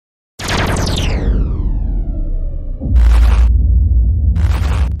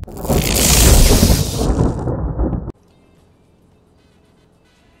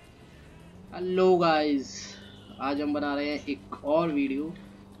लो guys, आज हम बना रहे हैं एक और वीडियो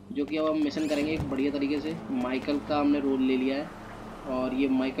जो कि अब हम मिशन करेंगे एक बढ़िया तरीके से। माइकल का हमने रोल ले लिया है और ये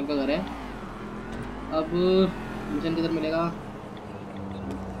माइकल का घर है। अब मिशन किधर मिलेगा,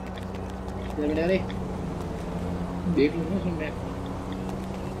 किधर मिलेगा रे? देख लो ना मैप,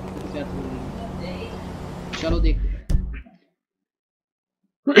 चलो देखते हैं।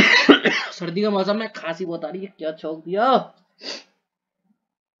 सर्दी का मौसम में खांसी बहुत आ रही है, क्या छौंक दिया।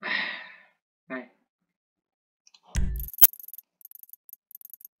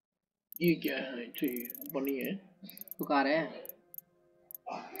 ये क्या है? बनी है पुकार है,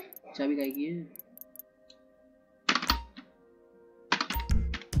 चाबी काहे की है?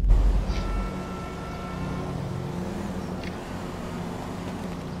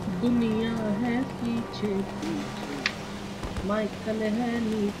 दुनिया है पीछे पीछे, माइकल है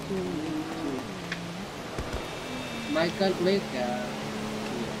नीचे नीचे। माइकल उड़े क्या?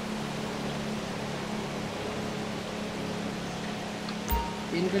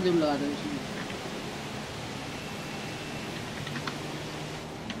 इनका जब लगा दें इसमें।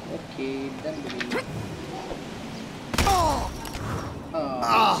 Okay done. Oh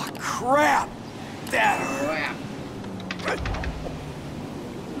crap! That hurt.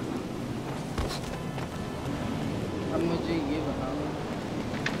 अब मुझे ये बताओ,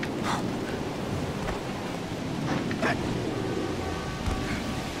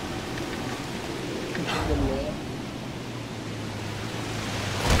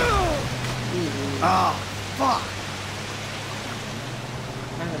 Oh fuck!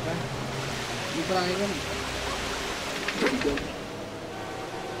 ऊपर आएगा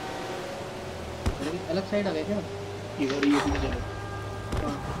अलग साइड आ गया क्या? इधर ये भी चलो,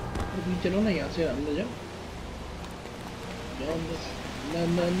 अभी चलो ना, यहाँ से अंदर जाओ।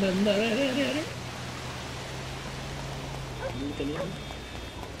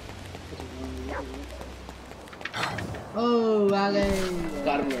 ओह आ गए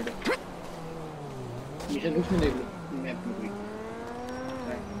कार में बैठो। मिशन उसमें देख लो मैप में, कोई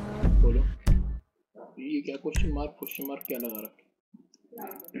बोलो ये क्या क्वेश्चन मार्क क्या लगा रखे?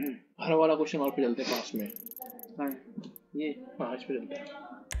 हर वाला क्वेश्चन मार्क पे चलते हैं पास में। हाँ ये, हाँ इस पे चलते हैं।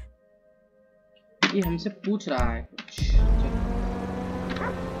 ये हमसे पूछ रहा है कुछ।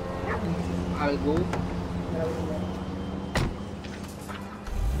 I'll go.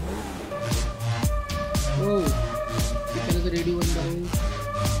 Oh, इधर तो रेडियो बंद करो।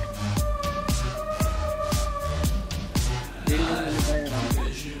 रेडियो बंद करता है यार।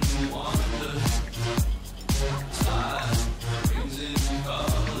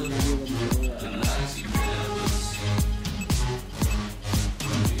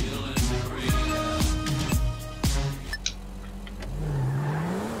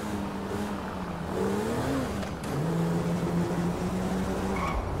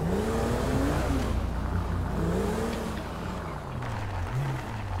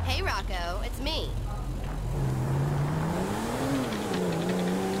 Hey Rocco, it's me.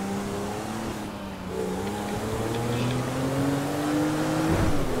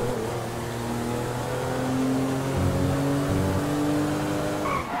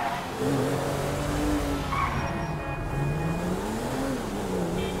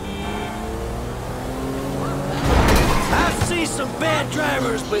 I've seen some bad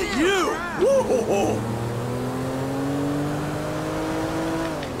drivers, but you! Woo-ho-ho!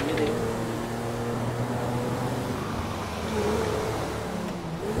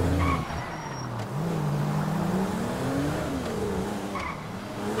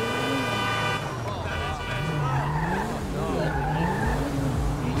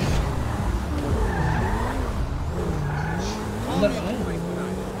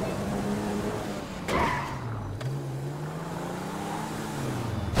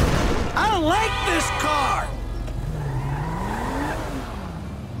 I don't like this car!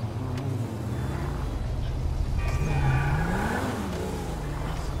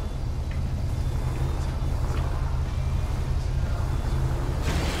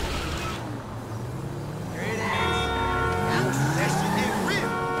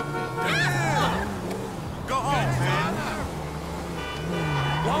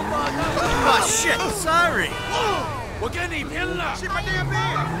 Oh shit, sorry! We're gonna need shit, my damn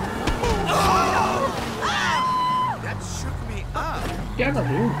man! That shook me up. क्या कर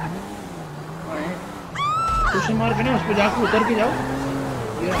रहे हो? Question mark है ना, उस पे जाके उतर के जाओ।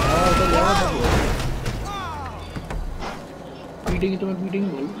 ये उतर जाओ। पीटेंगे तो मैं पीटेंगे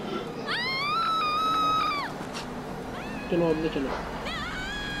बोल। चलो अंदर चलो।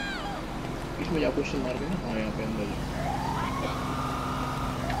 इसमें जाओ, क्वेश्चन मार्क है ना, हाँ यहाँ पे अंदर जाओ।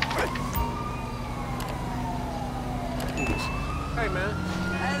 Hey man.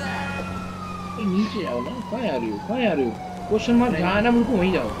 Hey there. नीचे आओ ना, कहाँ आ रही हो, कहाँ आ रही हो? क्वेश्चन मार्क जहाँ है ना बिल्कुल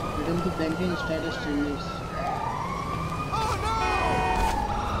वहीं जाओ। Return to banking status changes.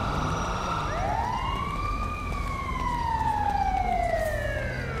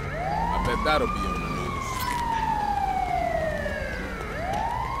 I bet that'll be on the news.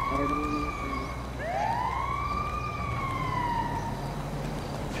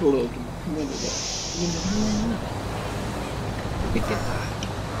 छोड़ो तुम, मैं देखो।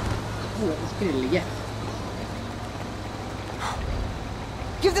 Oh, इसके लिए.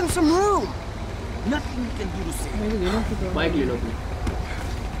 Give them some room. Nothing you can do to save. मैं ले लो तो. माइक ले लो तुम।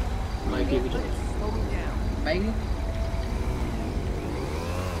 माइक लेके चलो। Slow me down. Bike ले.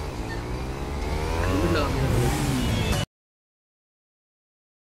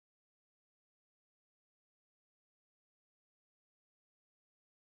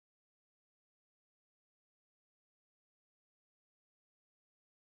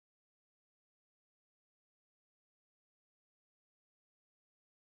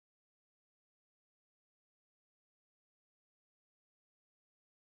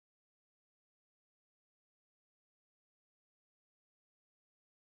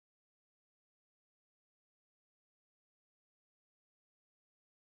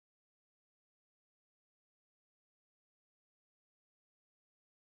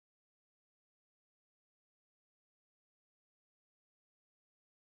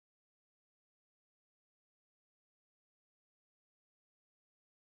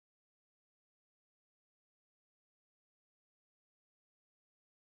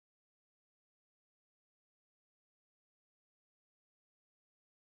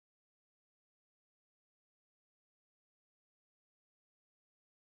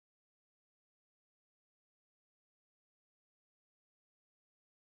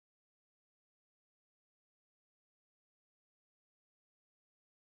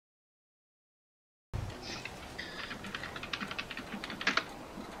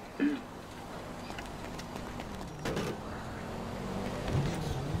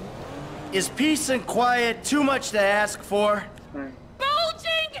 Is peace and quiet too much to ask for?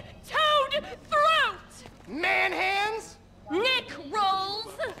 Bulging toad throat! Man hands? Nick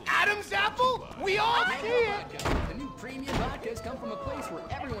rolls! Adam's apple? We all see it! The new premium vodkas come from a place where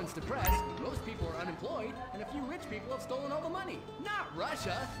everyone's depressed, most people are unemployed, and a few rich people have stolen all the money. Not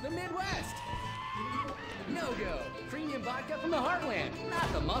Russia, the Midwest. No-go. Premium vodka from the heartland,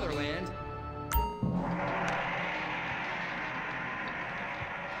 not the motherland.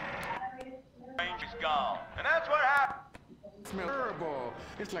 Range is gone. And that's what happened. Smells terrible.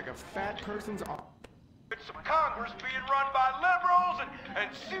 It's like a fat person's. It's some Congress being run by liberals and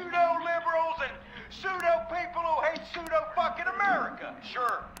pseudo-liberals and pseudo-people who hate pseudo-fucking America.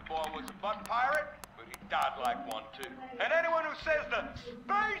 Sure, the boy was a butt pirate, but he died like one too. And anyone who says the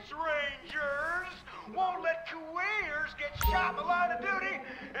Space Rangers won't let careers get shot in the line of duty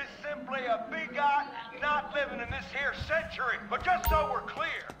is simply a bigot not living in this here century. But just so we're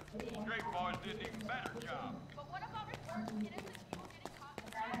clear, Straight Boys did an even better job. But what about reports of innocent people getting caught in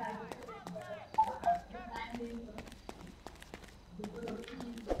the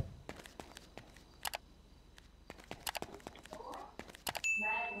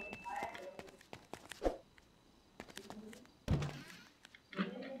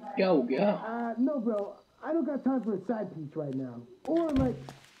क्या हो गया? No, bro. I don't got time for a side piece right now. Or like.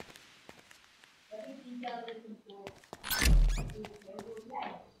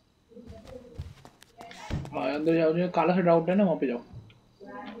 हाँ अंदर जाओ, जो काला सा doubt है ना वहाँ पे जाओ।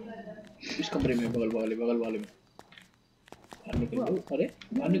 इस कमरे में बगल वाले में। बाहर निकल लो, अरे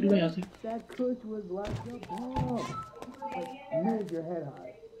बाहर निकलो यहाँ से। That kush was like a bomb. Like, made your head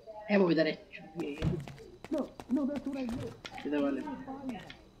high. है वो इधर है. No, that's what I meant. इधर वाले.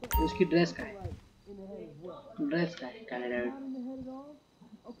 उसकी ड्रेस का है. ड्रेस का है काला डाउट.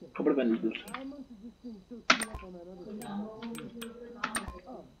 कपड़े पहन लो। I must have just been so screwed up on that other thing.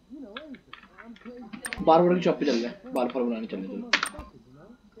 Oh, you know anything. I'm crazy. बार की शॉप पे चल रहे हैं, बार बनाने चलने चलो। Motherfuckers, you know?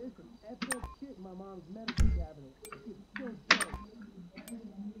 There's some effed up shit in my mom's medicine cabinet. It's still dead.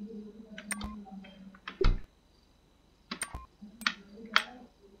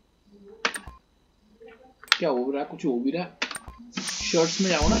 क्या हो रहा है? कुछ हो भी रहा है? शर्ट्स में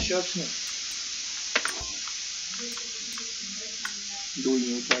जाओ ना, शर्ट्स में। दो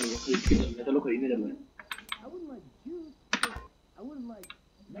ही ऊपर वो खरीद के चल रहे, चलो खरीदने चल रहे हैं। I wouldn't like juice, but I wouldn't like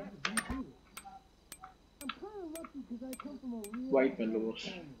not juice either. I'm kind of lucky because I come from a real white पहन लो बस।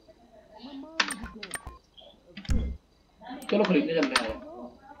 My mom was a dancer, of course. चलो खरीदने चल रहे हैं।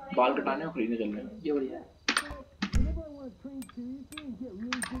 बाल कटाने और खरीदने चल रहे हैं। ये बढ़िया है। Whenever I want to train seriously and get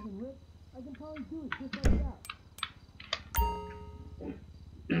really big and ripped, I can probably do it just like that.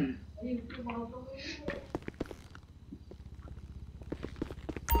 चलो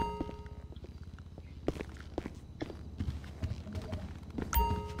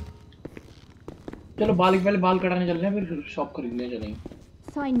पहले बाल कटाने चलते हैं फिर शॉप खरीदने चलेंगे।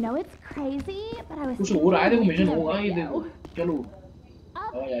 So I know it's crazy, but I was कुछ हो रहा है देखो मिशन होगा ये देखो चलो।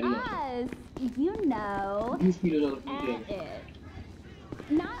 Us, you know, at it.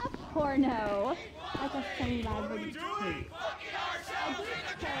 Not a porno, like a celebrity.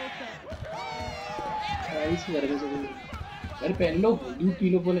 अरे पहन लो दूध पी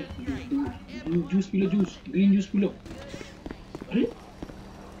लो बोले juice P low juice green juice P low. अरे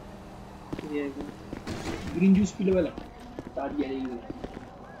ग्रीन जूस पी लो वाला स्टार्ट किया जाएगा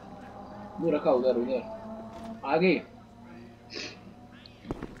वो रखा उधर आगे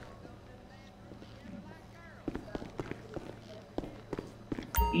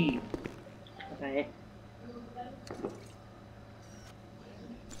ई पता है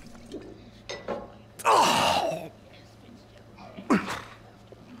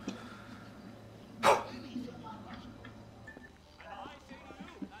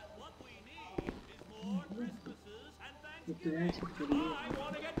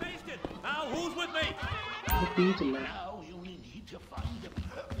Now who's with me? Now you will need to find the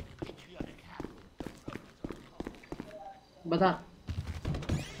perfect patriotic hat. बता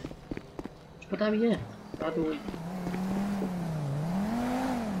पता भी है बात हो गई।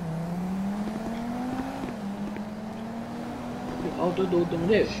 आओ तो दो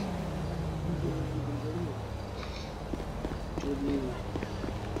मुझे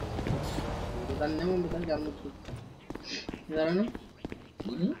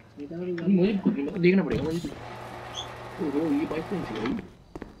मुझे देखना पड़ेगा मुझे। ये बाइक कौन सी है?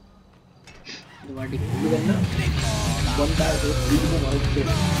 बनता है तो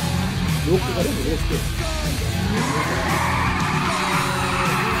लोग तो करेंगे उसके।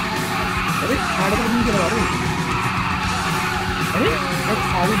 अरे साढ़े का नहीं करवा रहे। अरे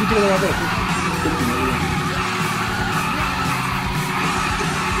आगे पीछे लगा दो।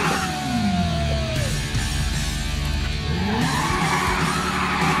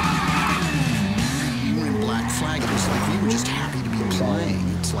 Flag, it was like we were just happy to be playing.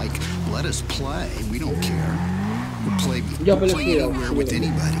 It's like, let us play. We don't care. We'll play anywhere with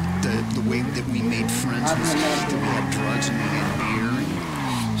anybody. The way that we made friends was that we had drugs and we had beer and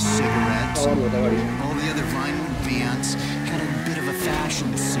cigarettes. All the other vinyl bands had a bit of a fashion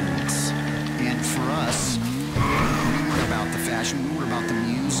sense. And for us, we weren't about the fashion, we were about the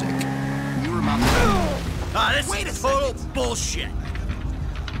music. We were about the... This is total bullshit.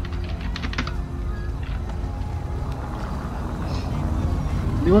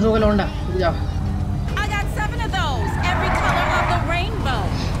 दिवस हो गया लौंडा जाओ। I got 7 of those, every color of the rainbow.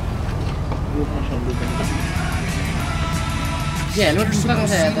 ये helmet दूसरा कहाँ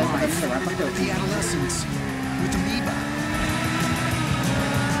से आया था? The adolescents with amoeba.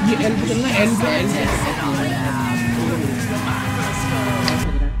 ये एल पे चलना एल पे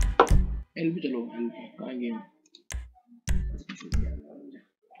चलो एल पे कहाँ गेम?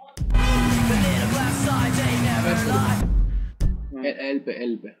 एल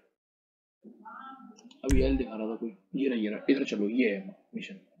पे अभी एल दिखा रहा था कोई। ये रहा इधर चलो ये है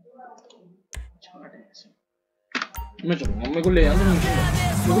मिशन। मैं चलूँगा मेरे को ले जाना मेरे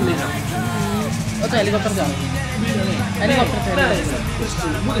को ले जाना। अच्छा हेलीकॉप्टर जाओ। हेलीकॉप्टर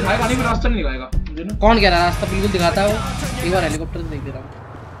वो दिखाएगा नहीं रास्ता नहीं दिखाएगा। कौन कह रहा है रास्ता बिल्कुल दिखाता है वो। एक बार हेलीकॉप्टर से देख दे रहा हूँ।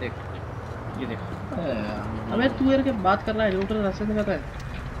 देख ये देख। अबे तू यार क्या बात कर रहा है? हेलीकॉप्टर रास्ते में दिखाता है।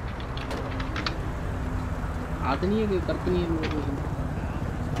 आते नहीं है कि करते नहीं है।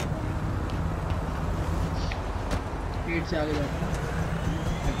 पेट से आगे जाता है।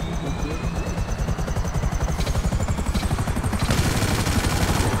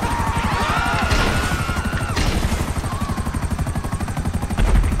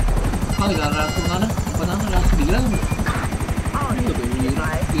 कहाँ जा रहा है आपको बताना रास्ता दिख रहा है तुम्हें?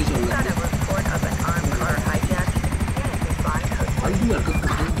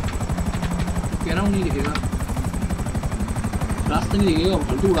 कह रहा हूँ नहीं दिखेगा रास्ता नहीं दिखेगा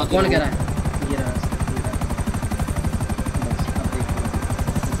फालतू उड़ा। कौन कह रहा है? ये रहा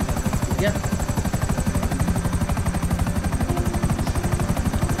क्या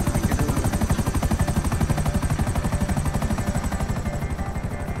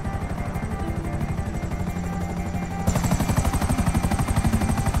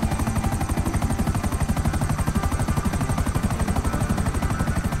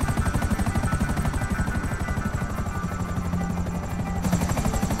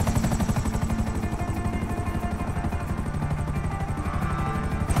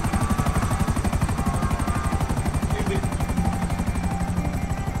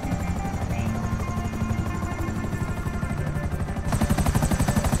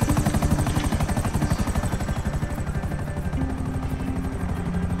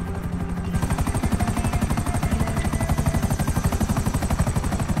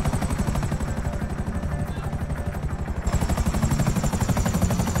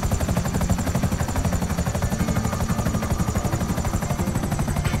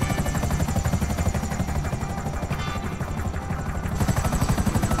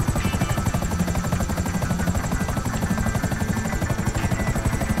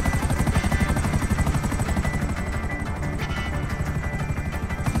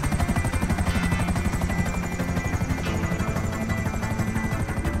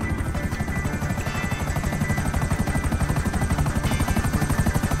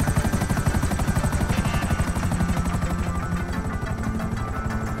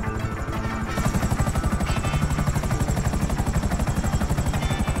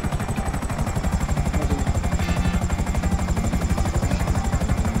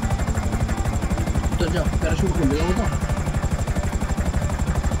उतर जाओ, पैराशूट खोल देगा वो तो।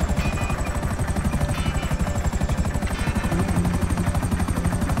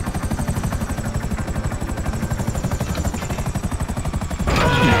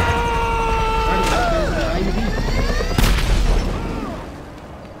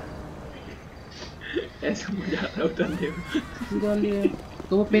 ऐसे मजा आ रहा उतरने में।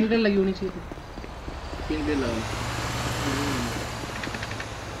 तो वो पेन लगी होनी चाहिए थी। पेन लगा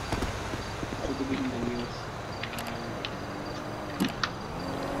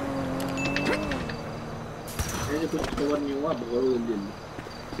ऐसे कुछ कवर नहीं हुआ, बहुत जल्दी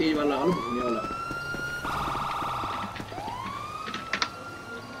तेज वाला आलू भगने वाला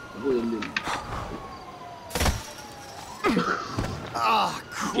बहुत जल्दी। Ah,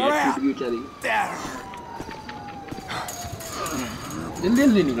 crap! जल्दी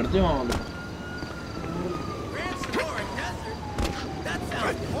जल्दी नहीं करते वहाँ वाले। That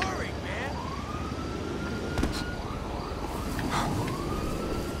sounds boring, man.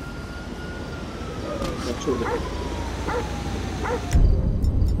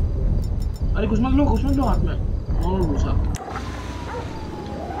 अरे कुछ मत लो हाथ में। नॉर्मल घुसा।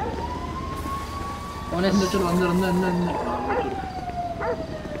 कौन है? अंदर चलो, अंदर अंदर अंदर अंदर।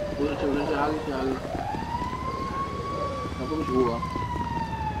 उधर से आगे से आगे। आपको कुछ होगा।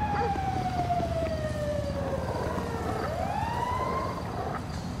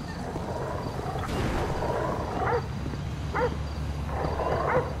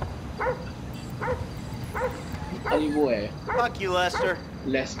 अरे वो है। Fuck you, Lester.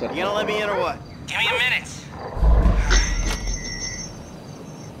 Lester. You gonna let me in or what? Give me a minute.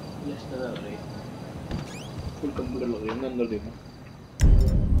 Lester आ रही। फुल कंप्यूटर लग रही है, अंदर देखो।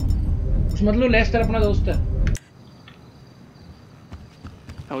 कुछ मतलब लेस्टर अपना दोस्त है।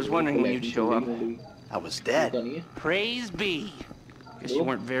 I was wondering when you'd show up. I was dead. Praise be. Guess you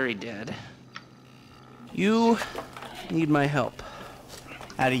weren't very dead. You need my help.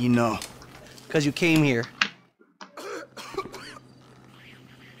 How do you know? Because you came here.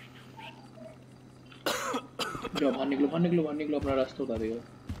 जाओ बाहर निकलो अपना रास्ता बता देगा।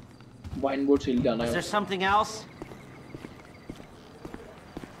 वाइन बोर्ड से जाना है। Is there something else?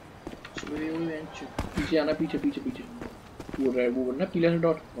 पीछे आना, पीछे वो रेड वो ना पीला से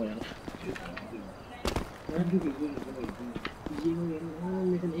डॉट हो जाना।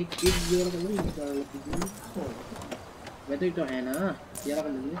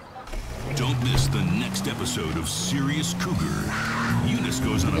 Don't miss the next episode of Serious Cougar. Eunice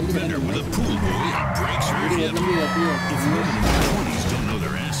goes on a bender with a pool boy and breaks her hip. If women in their 20s don't know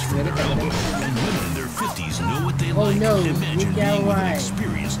their ass from their elbow, and women in their 50s know what they like, imagine being with an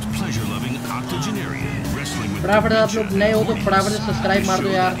experienced, pleasure-loving octogenarian wrestling with फटाफट आप लोग नए हो तो फटाफट से subscribe मार दो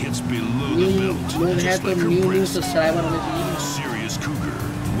यार। न्यू लोग हैं तो न्यू सब्सक्राइबर होने चाहिए। Serious Cougar,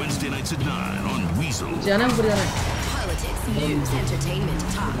 Wednesday nights at 9 on Weasel. जाना ऊपर जाना है। News, entertainment,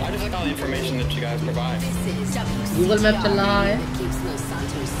 talk. I just like all the information that you guys provide. Google Map चल रहा है।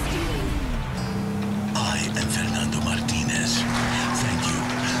 I am Fernando Martinez.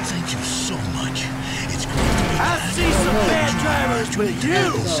 Thank you so much. It's great to be I see some bad drivers with you.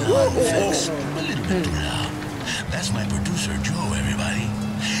 A little bit too loud. That's my producer, Joe, everybody.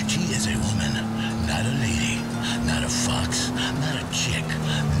 She is a woman, not a lady, not a fox, not a chick,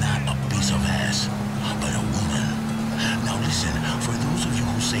 not a piece of ass, but a woman. Now listen, for those of you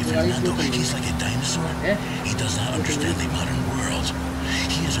who say Fernando, he's like a dinosaur, he does not understand the modern world.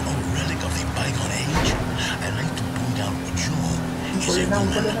 He is an old relic of the bygone age. I like to point out Joe is a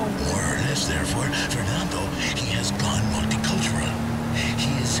woman, more or less therefore. Fernando, he has gone multicultural.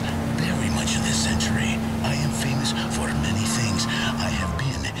 He is very much in this century. I am famous for many things I have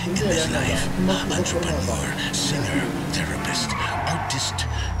been in this life. Entrepreneur, singer, therapist, artist,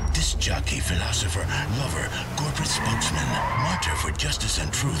 disc jockey, philosopher, lover, corporate spokesman, martyr for justice and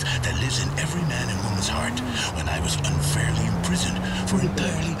truth that lives in every man and woman's heart when I was unfairly imprisoned for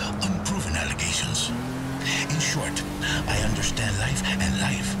entirely unproven allegations. In short, I understand life and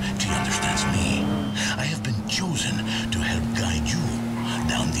life, she understands me. I have been chosen to help guide you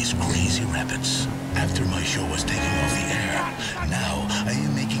down these crazy rapids. After my show was taking off the air, now I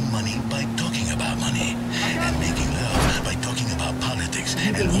am making money by talking about money, and making love by talking about politics,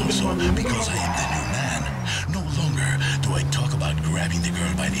 and also because I am the new man. No longer do I talk about grabbing the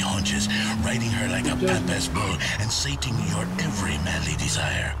girl by the haunches, riding her like a pampas bull, and sating your every manly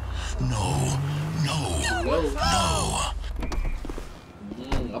desire. No.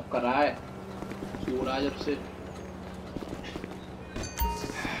 अब करा है सूरज अब से।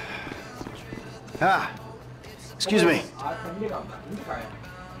 Excuse me.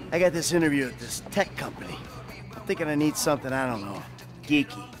 I got this interview at this tech company. I'm thinking I need something, I don't know,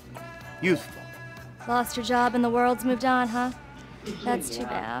 geeky, youthful. Lost your job and the world's moved on, huh? That's too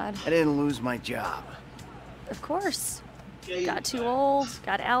bad. I didn't lose my job. Of course. Got too old,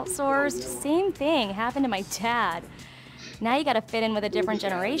 got outsourced. Same thing happened to my dad. Now you gotta fit in with a different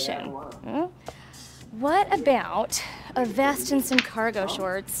generation. Hmm? What about a vest and some cargo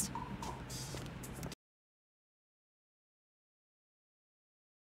shorts?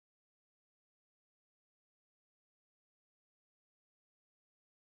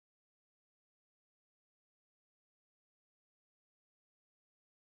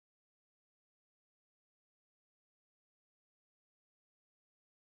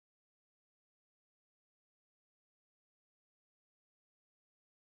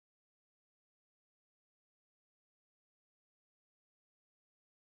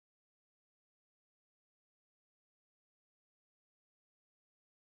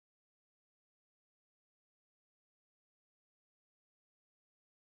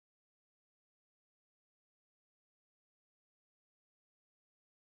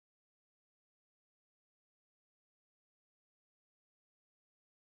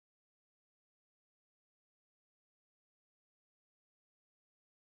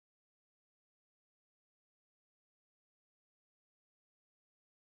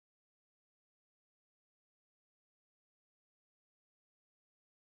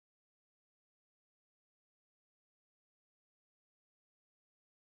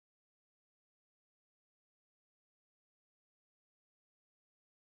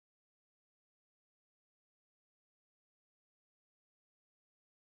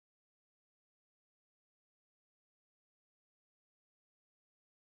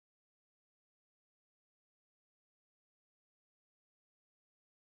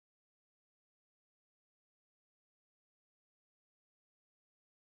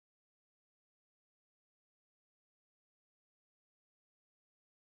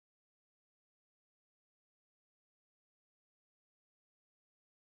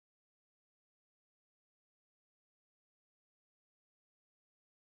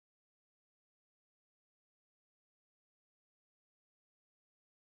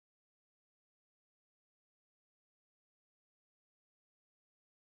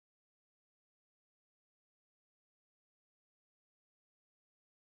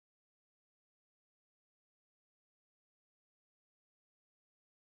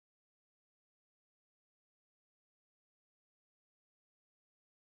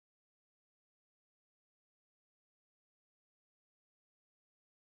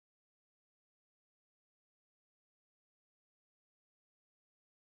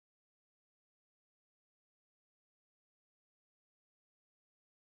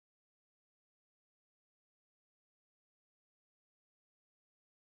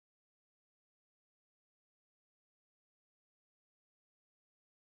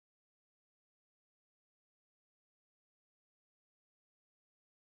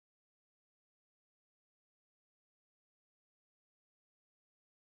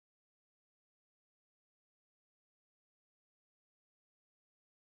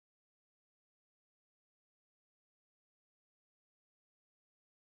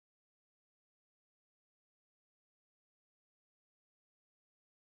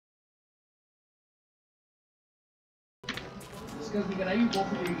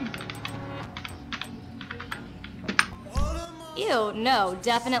 Ew, no,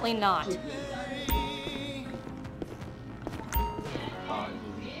 definitely not.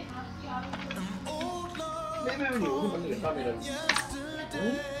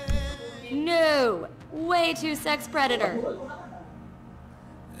 No, way too sex predator.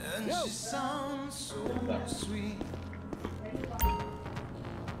 And she sounds so sweet.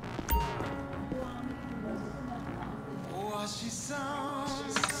 Oh, she sounds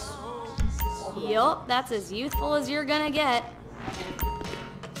so Yup, that's as youthful as you're gonna get.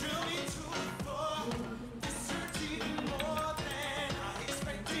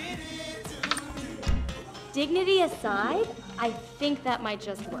 Dignity aside, I think that might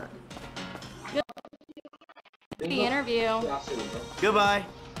just work. Good the interview. Goodbye.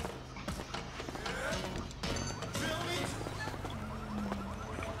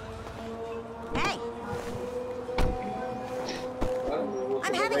 Hey!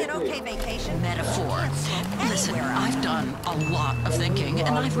 I'm having an okay vacation. Metaphor. Listen, I've done a lot of thinking,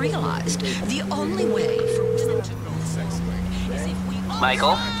 and I've realized the only way for women to know sex is if we all...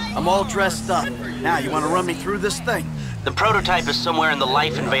 Michael? I'm all dressed up. Now, you want to run me through this thing? The prototype is somewhere in the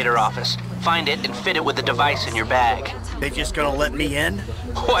Life Invader office. Find it and fit it with the device in your bag. They just gonna let me in?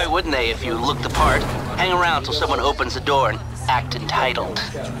 Why wouldn't they if you look the part? Hang around till someone opens the door and act entitled.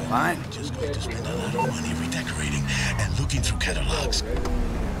 Fine. Just going to spend a lot of money redecorating and looking through catalogs.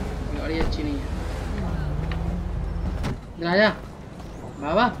 गाड़ी अच्छी नहीं है राजा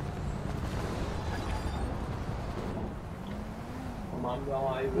बाबा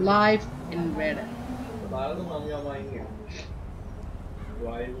life in bed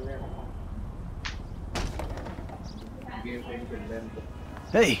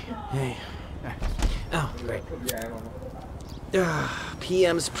Hey. Hey. Oh, great.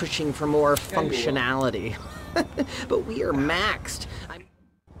 PM's pushing for more functionality. But we are maxed.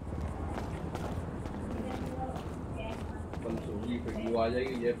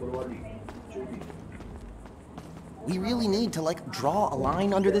 We really need to, like, draw a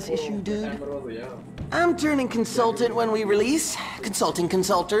line under this issue, dude. I'm turning consultant when we release. Consulting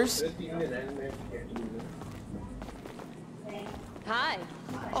consultors. Hi.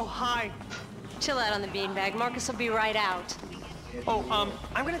 Oh, hi. Chill out on the beanbag. Marcus will be right out. Oh,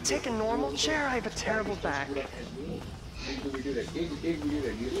 I'm gonna take a normal chair. I have a terrible back.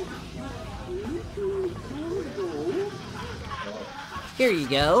 Here you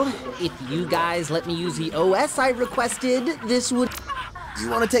go. If you guys let me use the OS I requested, this would... You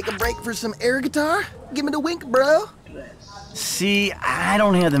want to take a break for some air guitar? Give me the wink, bro. See, I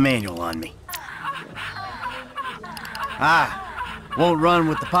don't have the manual on me. Won't run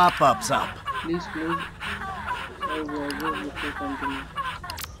with the pop-ups up. Please close.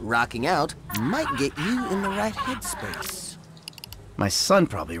 Rocking out might get you in the right headspace. My son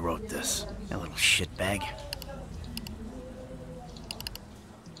probably wrote this, that little shitbag.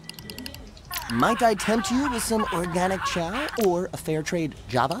 Might I tempt you with some organic chow or a fair trade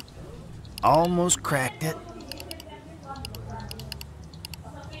Java? Almost cracked it.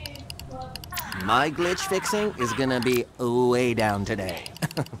 My glitch fixing is gonna be way down today.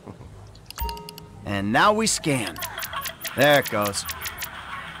 And now we scan. There it goes.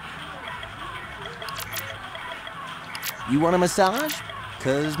 You want a massage?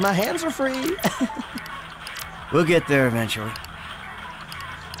 'Cause my hands are free. We'll get there eventually.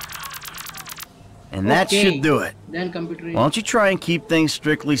 And that should do it. Then computer. Why don't you try and keep things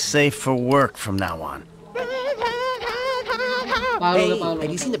strictly safe for work from now on? Hey,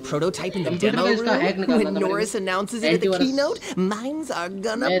 have you seen the prototype in the demo room? When Norris announces it at the keynote, minds are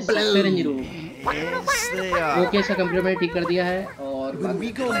gonna blow. Yes, they are. Okay, इसका computer मैंने ठीक कर दिया है और When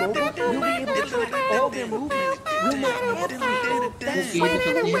we go mobile, we'll be able to track all their movements. We'll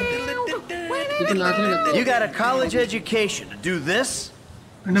know You got a college education to do this?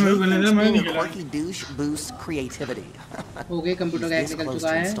 Quirky douche boosts creativity. Okay, computer का एक निकल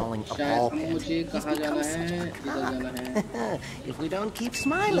चुका है शायद मुझे कहाँ जाना है इधर जाना है If we don't keep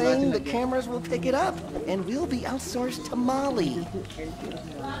smiling, the cameras will pick it up, and we'll be outsourced to Molly.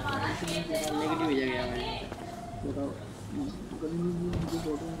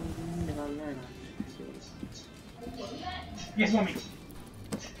 Yes, mommy.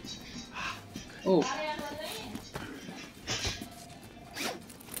 Oh.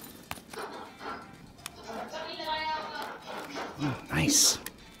 Nice.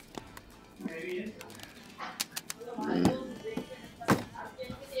 Maybe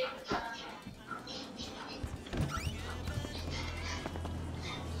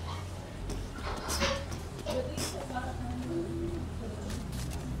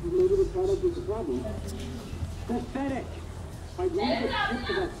the product is the problem. Pathetic. I wrote a script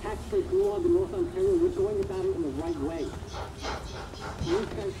about tax-free gulag in North Ontario. We're going about it in the right way. You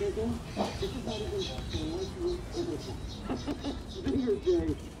guys thinking? This is not even Finger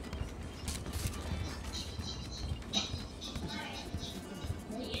Jay.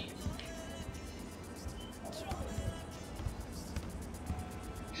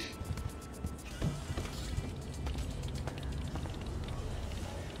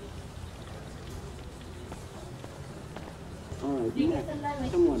 Alright,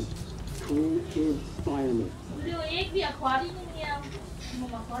 next, someone. Creative fireman.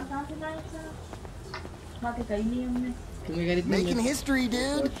 Making history,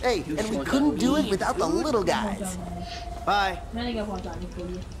 dude. Hey, and we couldn't do it without the little guys. Bye.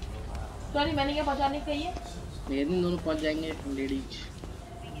 दोनों पहुंच जाएंगे ladies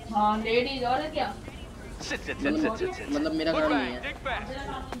हाँ ladies और क्या मतलब मेरा काम नहीं है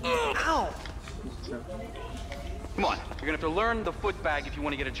Ow! Come on, you're gonna have to learn the foot bag if you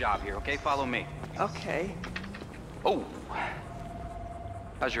want to get a job here, okay? Follow me. Okay. Oh.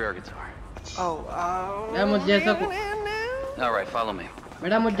 How's your air guitar? Oh, मुझे जैसा All right, follow me.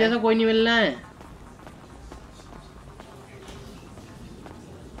 बेटा मुझे जैसा कोई नहीं मिलना है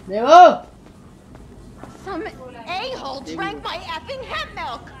देखो Some a-hole drank my effing hemp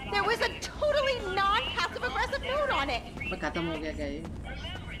milk. There was a totally non-passive aggressive note on it. खत्म हो गया क्या ये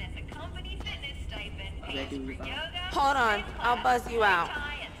Hold on, I'll buzz you out.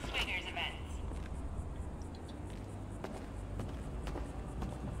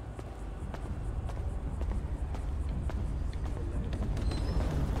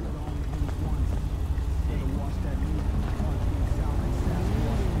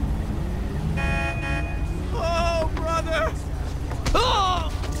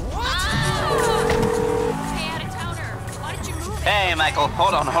 motorcycle.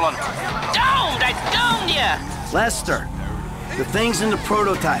 Hold on. Domed! I domed ya! Lester, the thing's in the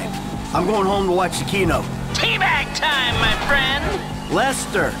prototype. I'm going home to watch the keynote. Teabag time, my friend!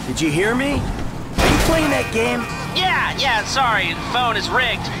 Lester, did you hear me? Are you playing that game? Yeah, sorry. Phone is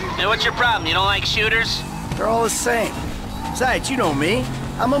rigged. What's your problem? You don't like shooters? They're all the same. Besides, you know me.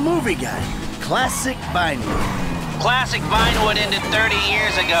 I'm a movie guy. Classic Vinewood. Classic Vinewood ended 30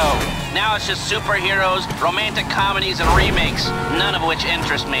 years ago. Now it's just superheroes, romantic comedies, and remakes, none of which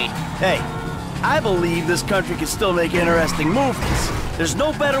interest me. Hey, I believe this country can still make interesting movies. There's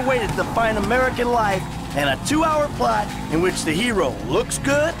no better way to define American life than a 2-hour plot in which the hero looks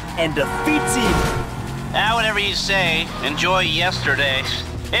good and defeats evil. Whatever you say. Enjoy yesterday.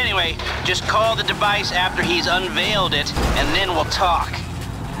 Anyway, just call the device after he's unveiled it, and then we'll talk.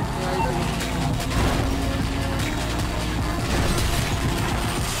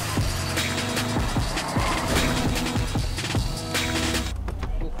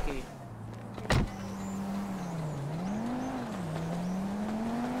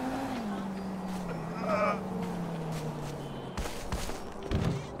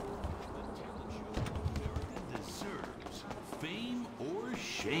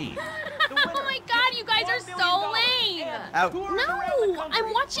 Oh my god, you guys are so lame! Out. No!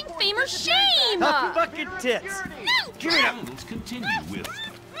 I'm watching Fame or Shame! Tough fucking tits! No! Give it up! Let's continue with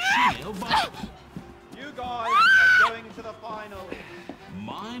Shale Bob. You guys are going to the final.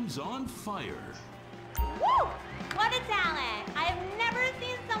 Mimes on Fire. Woo! What a talent! I've never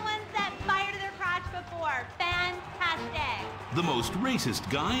seen someone set fire to their crotch before. Fantastic! The most racist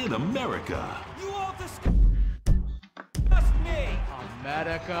guy in America. You all disgust me!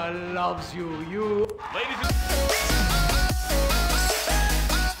 America loves you. Ladies and